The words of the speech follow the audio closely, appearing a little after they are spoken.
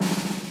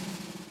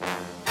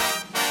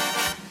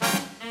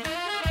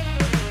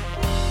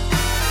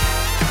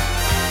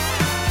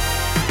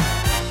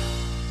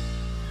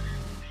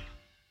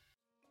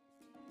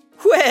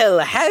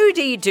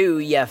howdy do,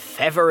 you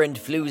Feverend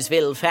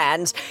Floozeville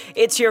fans.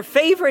 It's your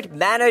favourite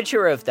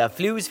manager of the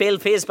Floozeville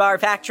Fizbar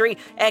Factory,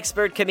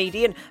 expert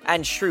comedian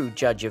and shrewd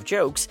judge of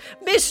jokes,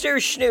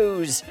 Mr.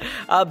 Snooze.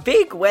 A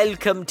big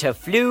welcome to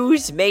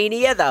Flooze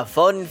Mania, the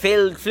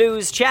fun-filled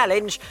Flooze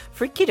challenge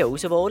for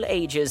kiddos of all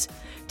ages.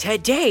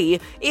 Today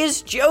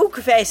is Joke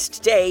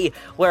Fest Day,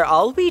 where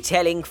I'll be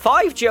telling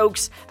 5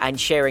 jokes and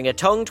sharing a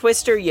tongue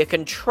twister you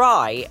can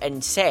try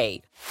and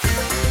say.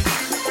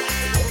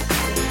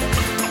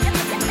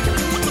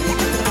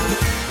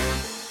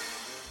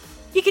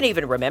 You can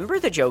even remember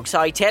the jokes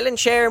I tell and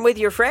share them with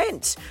your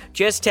friends.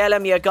 Just tell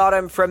them you got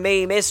them from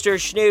me, Mr.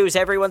 Snooze,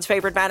 everyone's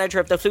favourite manager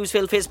of the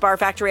Floozeville Fizbar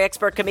Factory,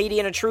 expert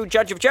comedian and shrewd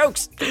judge of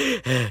jokes.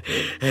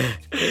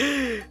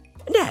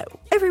 Now,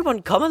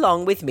 everyone come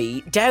along with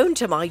me down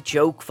to my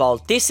joke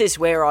vault. This is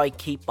where I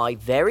keep my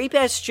very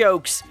best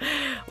jokes.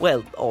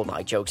 Well, all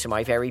my jokes are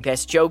my very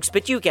best jokes,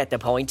 but you get the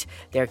point.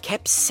 They're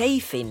kept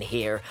safe in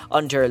here,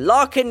 under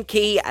lock and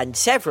key and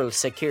several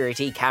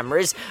security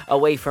cameras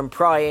away from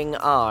prying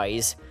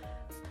eyes.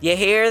 You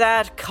hear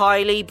that,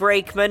 Kylie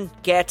Brakeman?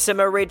 Get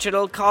some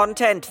original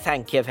content,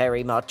 thank you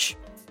very much.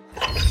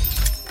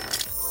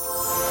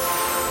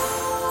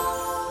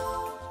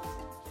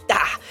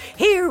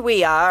 Here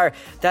we are,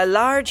 the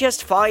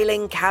largest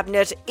filing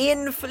cabinet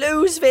in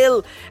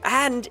Floozeville,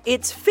 and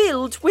it's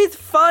filled with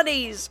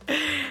funnies.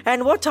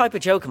 And what type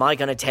of joke am I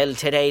going to tell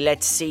today?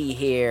 Let's see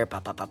here.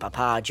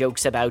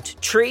 Jokes about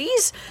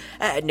trees?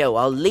 No,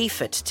 I'll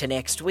leave it to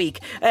next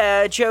week.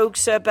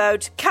 Jokes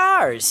about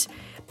cars?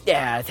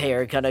 Yeah,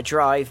 they're going to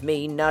drive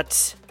me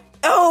nuts.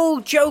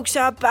 Oh, jokes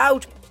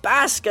about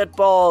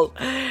basketball.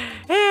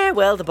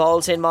 Well, the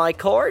ball's in my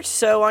court,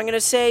 so I'm going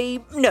to say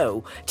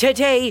no.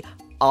 Today,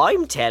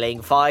 I'm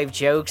telling 5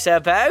 jokes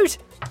about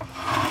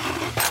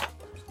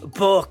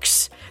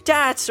books.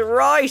 That's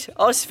right,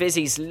 us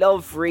fizzies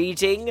love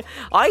reading.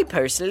 I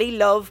personally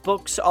love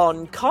books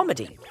on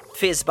comedy,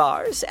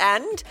 fizzbars,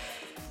 and...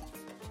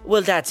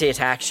 well, that's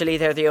it, actually.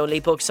 They're the only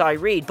books I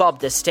read.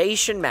 Bob, the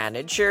station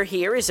manager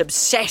here, is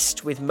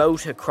obsessed with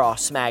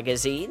motocross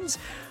magazines.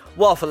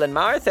 Waffle and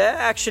Martha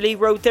actually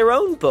wrote their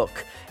own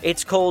book.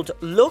 It's called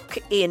Look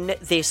in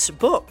This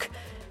Book.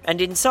 And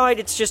inside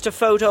it's just a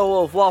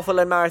photo of Waffle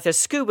and Martha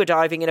scuba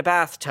diving in a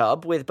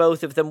bathtub with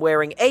both of them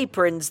wearing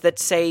aprons that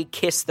say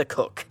kiss the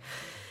cook.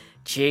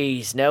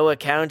 Geez, no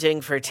accounting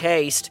for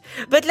taste.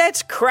 But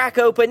let's crack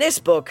open this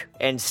book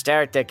and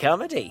start the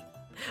comedy.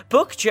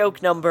 Book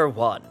joke number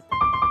 1.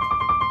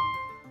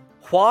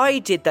 Why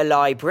did the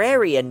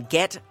librarian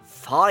get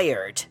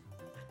fired?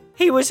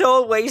 He was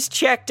always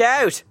checked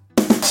out.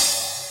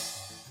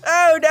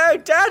 Oh no,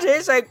 that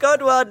is a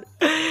good one.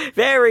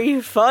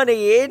 Very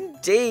funny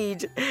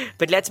indeed.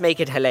 But let's make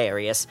it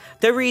hilarious.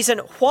 The reason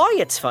why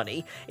it's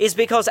funny is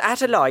because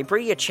at a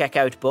library you check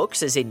out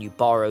books, as in you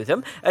borrow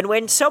them, and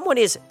when someone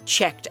is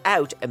checked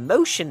out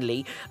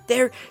emotionally,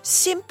 they're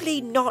simply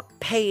not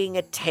paying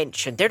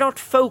attention. They're not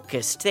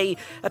focused. They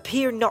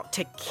appear not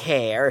to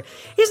care.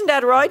 Isn't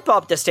that right,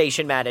 Bob, the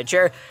station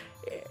manager?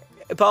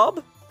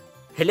 Bob?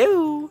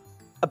 Hello?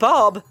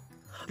 Bob?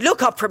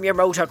 Look up from your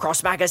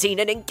motocross magazine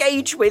and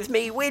engage with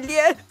me, will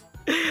you?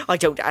 I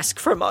don't ask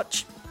for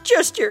much.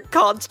 Just your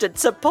constant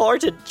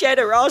support and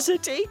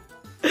generosity.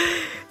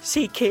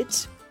 See,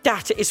 kids,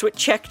 that is what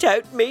checked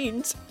out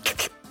means.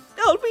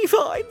 I'll be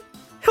fine.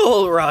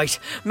 All right,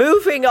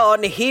 moving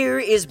on. Here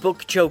is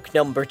book joke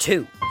number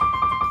 2.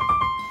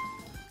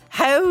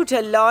 How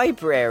do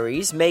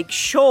libraries make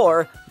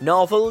sure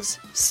novels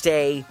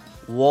stay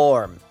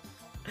warm?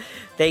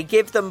 They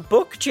give them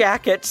book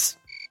jackets.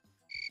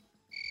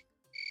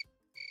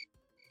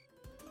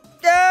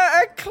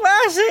 A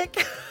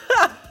classic!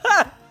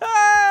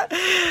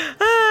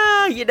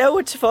 You know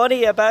what's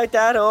funny about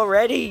that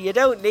already? You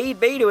don't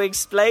need me to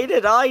explain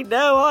it. I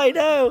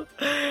know.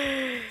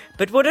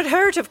 But would it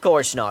hurt? Of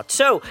course not.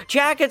 So,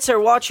 jackets are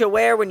what you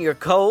wear when you're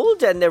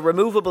cold, and the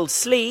removable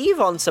sleeve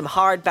on some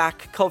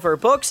hardback cover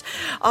books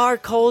are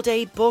called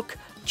a book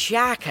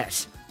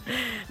jacket.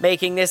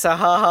 Making this a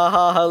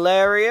ha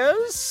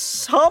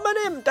hilarious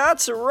homonym,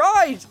 that's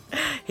right.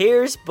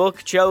 Here's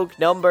book joke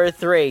number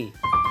 3.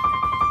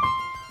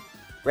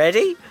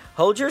 Ready?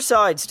 Hold your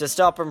sides to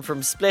stop them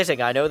from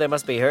splitting. I know they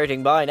must be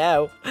hurting by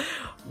now.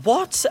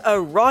 What's a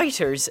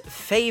writer's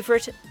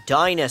favourite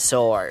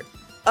dinosaur?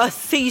 A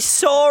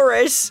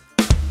thesaurus.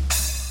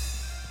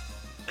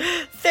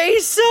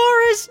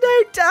 Thesaurus!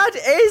 No, that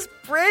is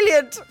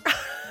brilliant.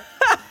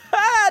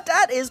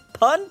 That is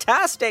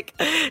puntastic.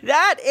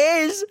 That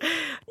is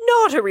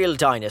not a real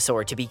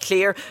dinosaur, to be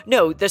clear.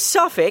 No, the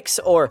suffix,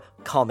 or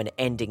common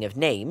ending of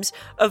names,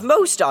 of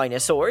most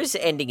dinosaurs,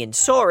 ending in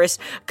saurus,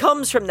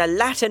 comes from the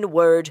Latin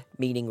word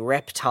meaning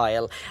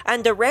reptile,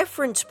 and the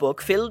reference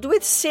book filled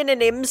with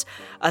synonyms.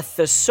 A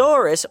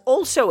thesaurus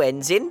also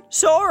ends in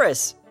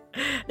saurus.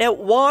 Now,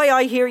 why,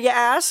 I hear you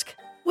ask?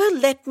 Well,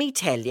 let me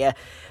tell you.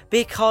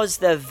 Because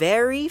the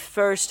very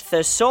first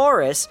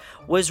thesaurus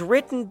was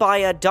written by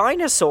a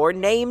dinosaur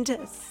named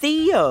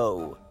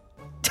Theo.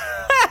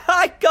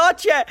 I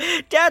gotcha!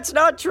 That's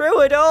not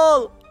true at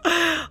all.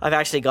 I've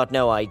actually got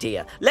no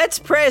idea. Let's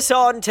press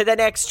on to the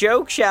next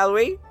joke, shall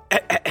we?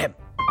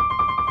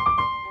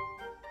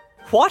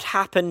 What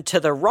happened to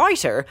the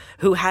writer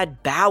who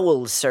had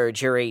bowel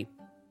surgery?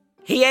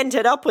 He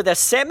ended up with a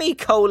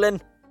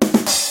semicolon.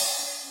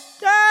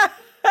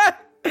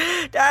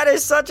 That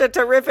is such a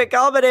terrific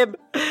homonym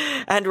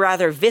and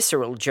rather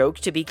visceral joke,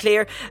 to be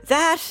clear,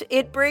 that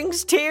it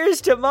brings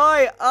tears to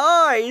my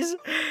eyes.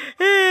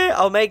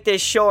 I'll make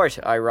this short,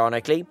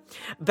 ironically.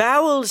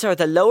 Bowels are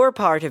the lower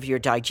part of your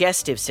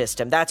digestive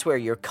system. That's where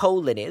your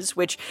colon is,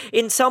 which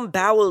in some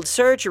bowel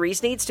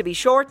surgeries needs to be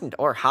shortened,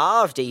 or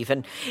halved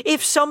even.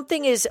 If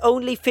something is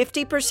only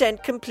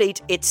 50%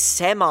 complete, it's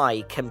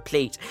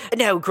semi-complete.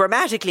 Now,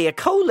 grammatically, a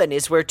colon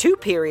is where two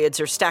periods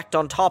are stacked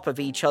on top of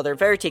each other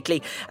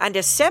vertically, and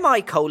a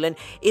semicolon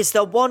is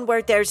the one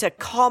where there's a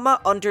comma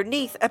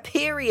underneath a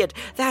period.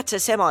 That's a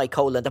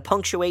semicolon, the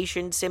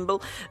punctuation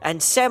symbol,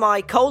 and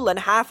semicolon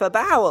half a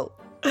bowel.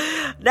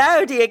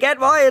 Now do you get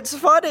why it's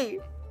funny?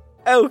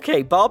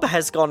 Okay, Bob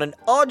has gone an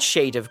odd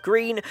shade of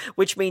green,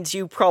 which means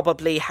you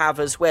probably have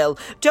as well.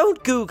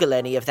 Don't Google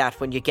any of that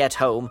when you get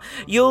home.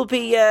 You'll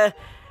be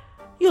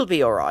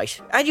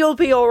alright. And you'll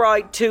be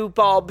alright too,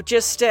 Bob.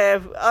 Just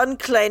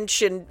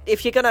unclench, and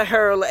if you're gonna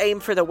hurl, aim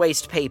for the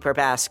waste paper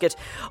basket.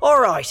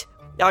 Alright,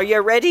 are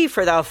you ready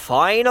for the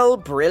final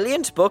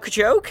brilliant book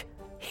joke?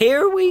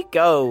 Here we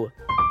go.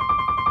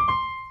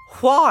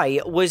 Why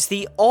was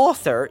the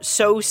author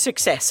so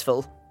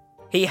successful?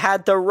 He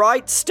had the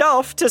right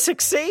stuff to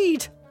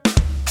succeed.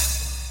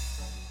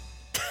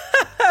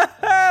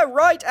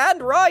 Right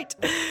and right.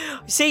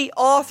 See,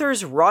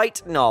 authors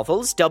write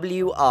novels,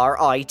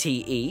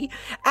 W-R-I-T-E,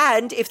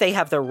 and if they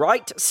have the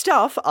right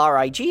stuff,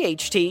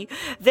 R-I-G-H-T,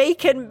 they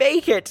can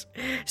make it.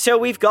 So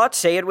we've got,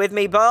 say it with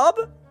me, Bob.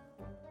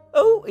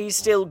 Oh, he's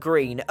still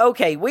green.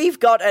 Okay, we've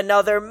got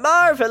another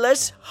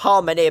marvellous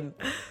homonym.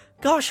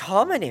 Gosh,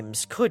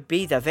 homonyms could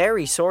be the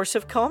very source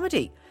of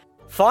comedy.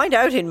 Find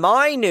out in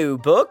my new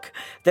book,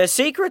 The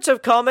Secrets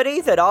of Comedy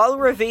That I'll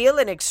Reveal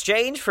in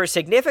Exchange for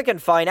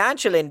Significant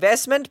Financial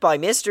Investment by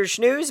Mr.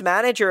 Schnooze,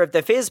 manager of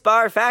the Fizz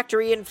Bar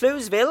Factory in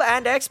Floozeville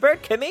and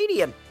expert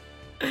comedian.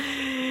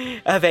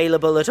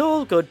 Available at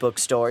all good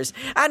bookstores.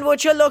 And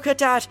would you look at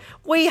that?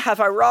 We have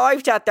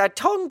arrived at the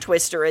tongue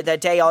twister of the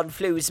day on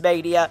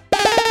Floozemania.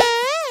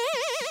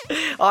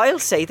 I'll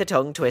say the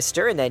tongue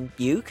twister and then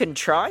you can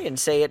try and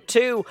say it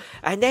too.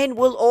 And then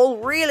we'll all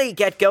really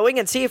get going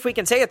and see if we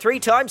can say it 3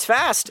 times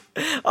fast.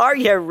 Are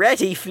you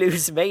ready,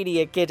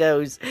 Floozemania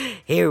kiddos?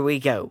 Here we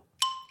go.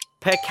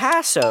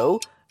 Picasso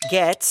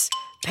gets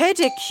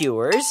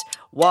pedicures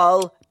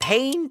while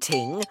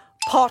painting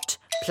pot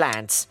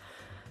plants.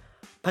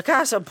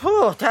 Picasso,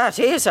 that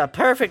is a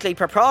perfectly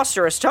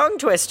preposterous tongue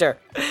twister.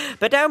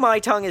 But now my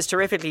tongue is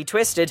terrifically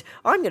twisted.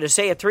 I'm going to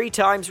say it 3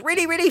 times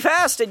really, really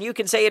fast, and you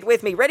can say it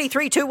with me. Ready?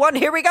 3, 2, 1,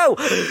 here we go.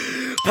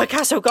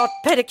 Picasso got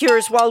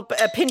pedicures while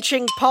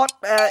pinching pot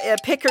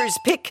pickers.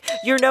 Pick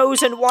your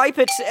nose and wipe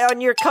it on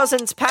your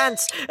cousin's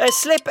pants.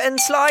 Slip and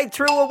slide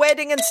through a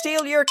wedding and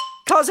steal your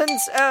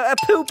cousin's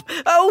poop.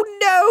 Oh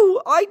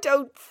no, I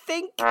don't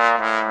think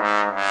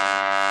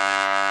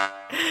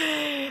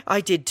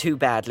I did too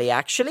badly,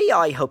 actually.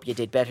 I hope you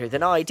did better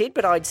than I did,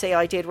 but I'd say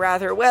I did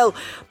rather well.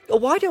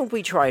 Why don't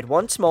we try it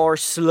once more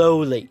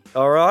slowly,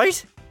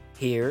 alright?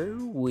 Here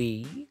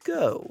we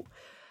go.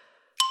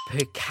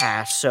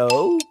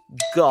 Picasso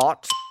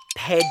got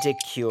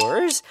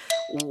pedicures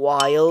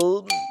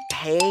while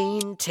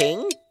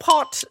painting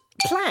pot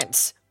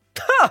plants.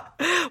 Ha!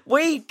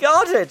 We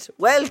got it!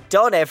 Well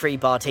done,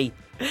 everybody.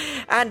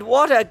 And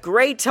what a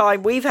great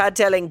time we've had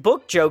telling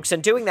book jokes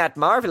and doing that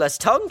marvellous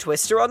tongue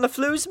twister on the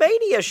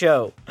Floozemania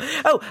show.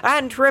 Oh,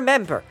 and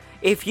remember,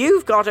 if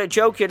you've got a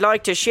joke you'd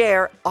like to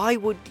share, I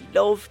would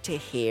love to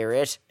hear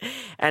it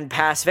and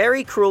pass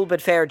very cruel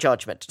but fair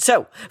judgment.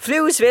 So,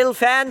 Floozeville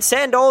fans,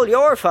 send all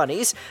your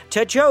funnies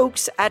to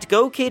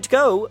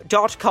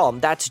jokes@gokidgo.com.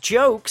 That's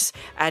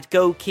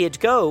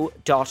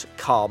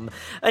jokes@gokidgo.com.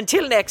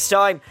 Until next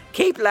time,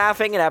 keep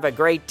laughing and have a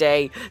great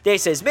day.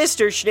 This is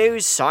Mr.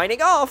 Schnooze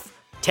signing off.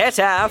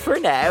 Ta-ta for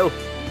now.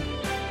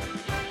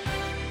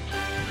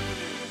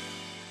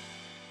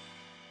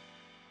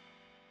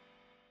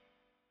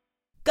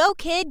 Go,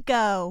 kid,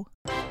 go.